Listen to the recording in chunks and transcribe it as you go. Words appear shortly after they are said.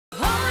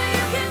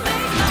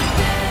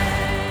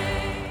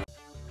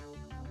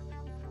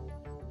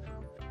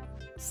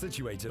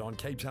Situated on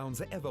Cape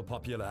Town's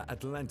ever-popular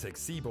Atlantic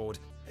Seaboard,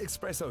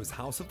 Expresso's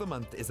House of the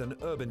Month is an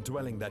urban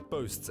dwelling that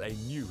boasts a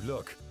new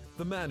look.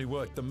 The man who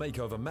worked the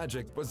makeover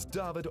magic was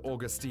David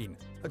Augustine,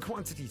 a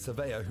quantity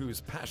surveyor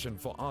whose passion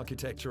for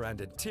architecture and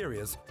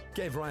interiors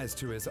gave rise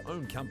to his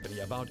own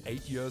company about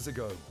 8 years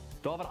ago.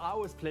 David, I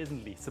was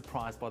pleasantly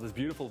surprised by this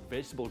beautiful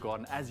vegetable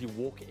garden as you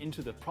walk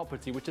into the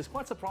property, which is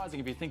quite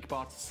surprising if you think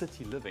about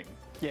city living.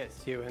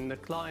 Yes, Hugh, and the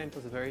client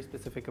was very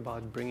specific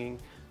about bringing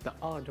the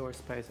outdoor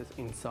spaces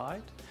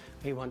inside.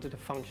 He wanted a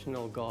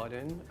functional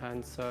garden,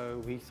 and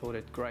so we thought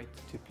it great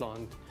to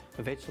plant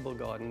a vegetable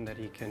garden that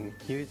he can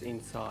use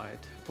inside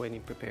when he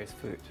prepares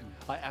food.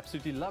 I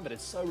absolutely love it.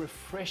 It's so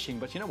refreshing.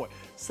 But you know what?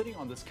 Sitting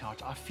on this couch,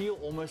 I feel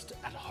almost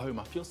at home.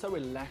 I feel so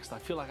relaxed. I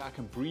feel like I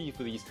can breathe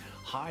with these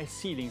high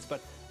ceilings.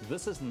 But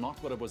this is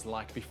not what it was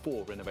like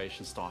before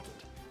renovation started.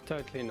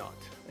 Totally not.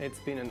 It's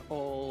been an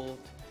old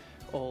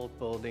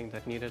building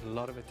that needed a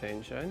lot of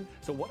attention.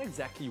 So what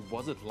exactly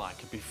was it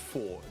like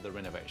before the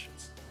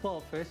renovations?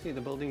 Well, firstly,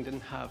 the building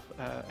didn't have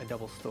a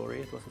double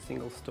story. It was a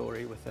single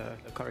story with a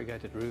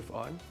corrugated roof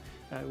on.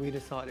 We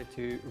decided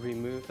to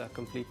remove that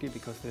completely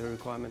because the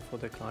requirement for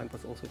the client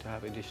was also to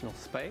have additional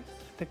space.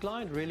 The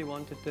client really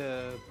wanted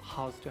the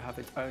house to have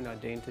its own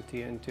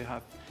identity and to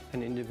have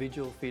an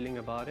individual feeling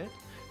about it.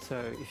 So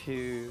if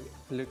you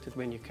looked at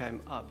when you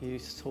came up, you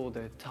saw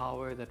the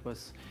tower that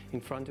was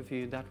in front of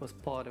you. That was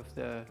part of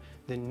the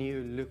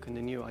new look and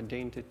the new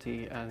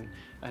identity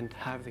and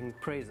having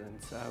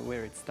presence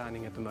where it's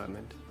standing at the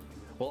moment.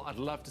 Well, I'd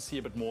love to see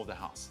a bit more of the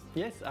house.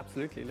 Yes,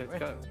 absolutely. Let's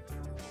go.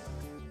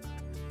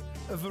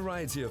 A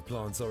variety of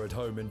plants are at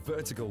home in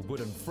vertical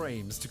wooden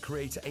frames to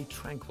create a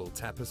tranquil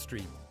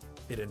tapestry.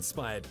 It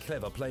inspired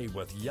clever play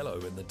with yellow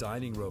in the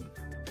dining room.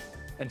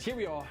 And here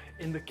we are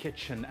in the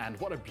kitchen, and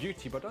what a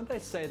beauty. But don't they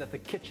say that the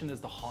kitchen is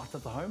the heart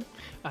of the home?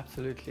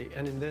 Absolutely,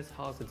 and in this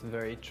house it's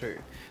very true.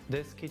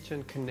 This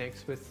kitchen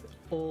connects with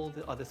all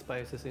the other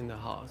spaces in the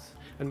house,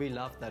 and we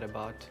love that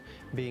about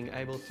being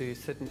able to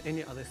sit in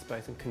any other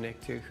space and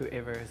connect to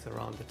whoever is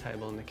around the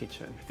table in the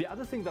kitchen. The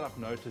other thing that I've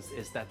noticed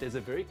is that there's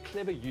a very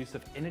clever use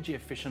of energy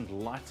efficient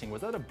lighting.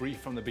 Was that a brief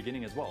from the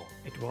beginning as well?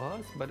 It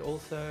was, but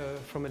also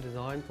from a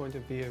design point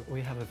of view,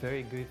 we have a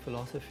very good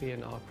philosophy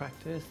in our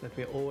practice that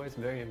we're always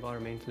very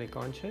environmentally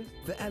conscious.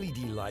 The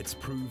LED lights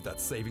prove that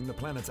saving the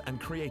planet and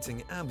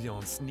creating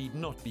ambience need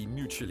not be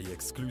mutually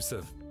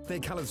exclusive. Their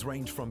colors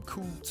range from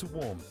cool to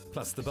warm,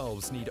 plus the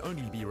bulbs need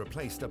only be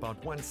replaced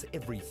about once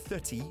every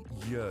 30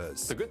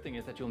 years. The good thing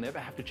is that you'll never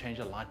have to change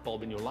a light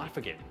bulb in your life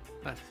again.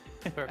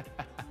 Perfect.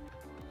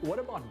 What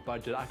about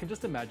budget? I can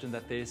just imagine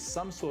that there's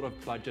some sort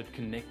of budget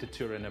connected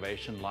to a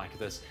renovation like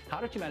this.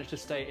 How did you manage to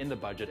stay in the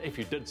budget if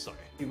you did so?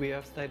 We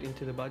have stayed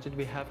into the budget.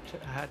 We have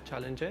had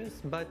challenges,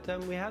 but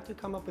we had to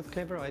come up with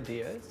clever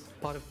ideas.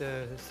 Part of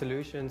the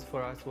solutions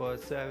for us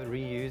was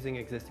reusing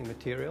existing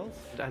materials.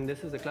 And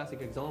this is a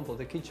classic example.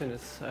 The kitchen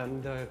is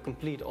the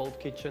complete old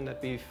kitchen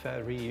that we've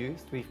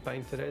reused. We've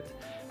painted it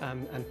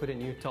and put a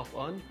new top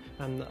on.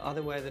 And the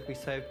other way that we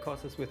saved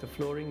costs is with the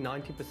flooring.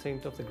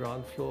 90% of the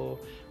ground floor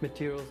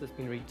materials has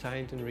been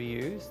retained and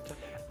reused.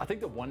 I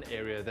think the one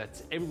area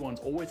that everyone's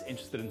always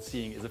interested in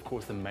seeing is, of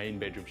course, the main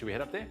bedroom. Should we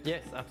head up there?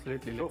 Yes,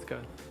 absolutely. Let's go.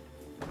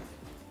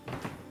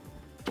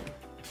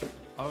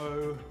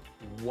 Oh,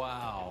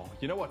 wow.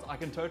 You know what? I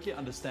can totally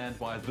understand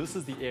why this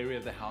is the area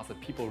of the house that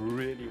people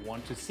really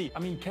want to see. I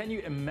mean, can you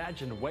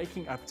imagine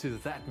waking up to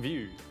that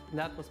view?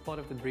 That was part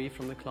of the brief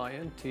from the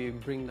client to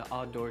bring the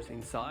outdoors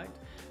inside.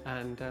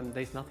 And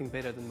there's nothing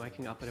better than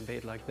waking up in a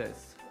bed like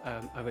this,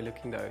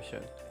 overlooking the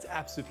ocean. It's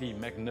absolutely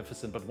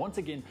magnificent. But once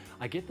again,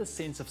 I get the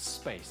sense of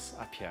space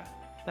up here.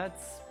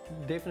 That's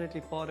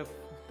definitely part of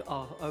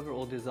our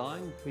overall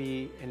design.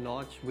 We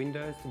enlarged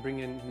windows to bring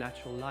in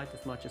natural light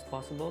as much as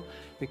possible.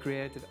 We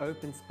created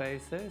open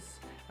spaces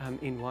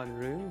in one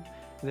room.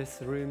 This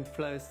room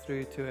flows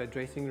through to a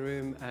dressing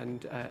room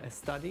and a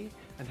study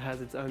and has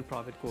its own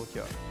private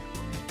courtyard.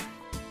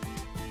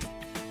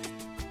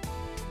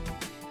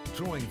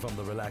 Drawing from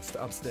the relaxed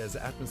upstairs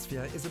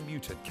atmosphere is a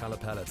muted color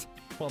palette,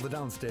 while the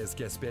downstairs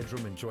guest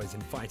bedroom enjoys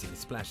inviting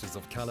splashes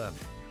of color.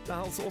 The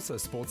house also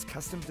sports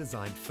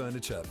custom-designed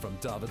furniture from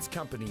David's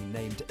company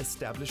named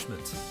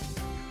Establishment.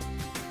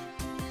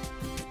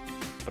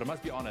 But I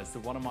must be honest,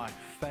 that one of my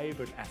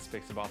favorite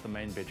aspects about the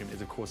main bedroom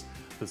is, of course,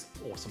 this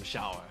awesome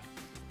shower.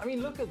 I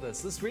mean, look at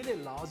this. This really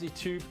allows you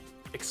to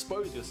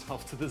expose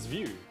yourself to this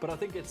view. But I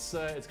think it's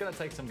going to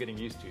take some getting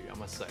used to, I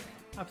must say.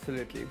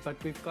 Absolutely,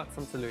 but we've got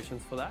some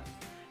solutions for that.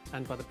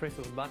 And by the press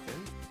of a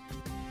button.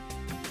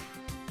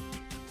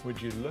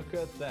 Would you look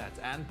at that?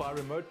 And by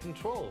remote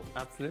control.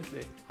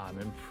 Absolutely. I'm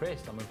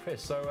impressed.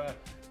 So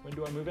when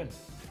do I move in?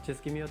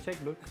 Just give me your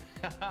checkbook.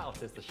 I'll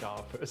test the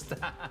shower first.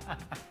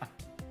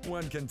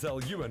 One can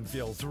tell Ewan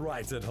feels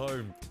right at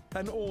home.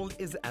 And all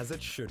is as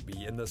it should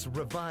be in this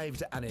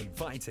revived and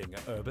inviting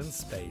urban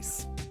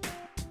space.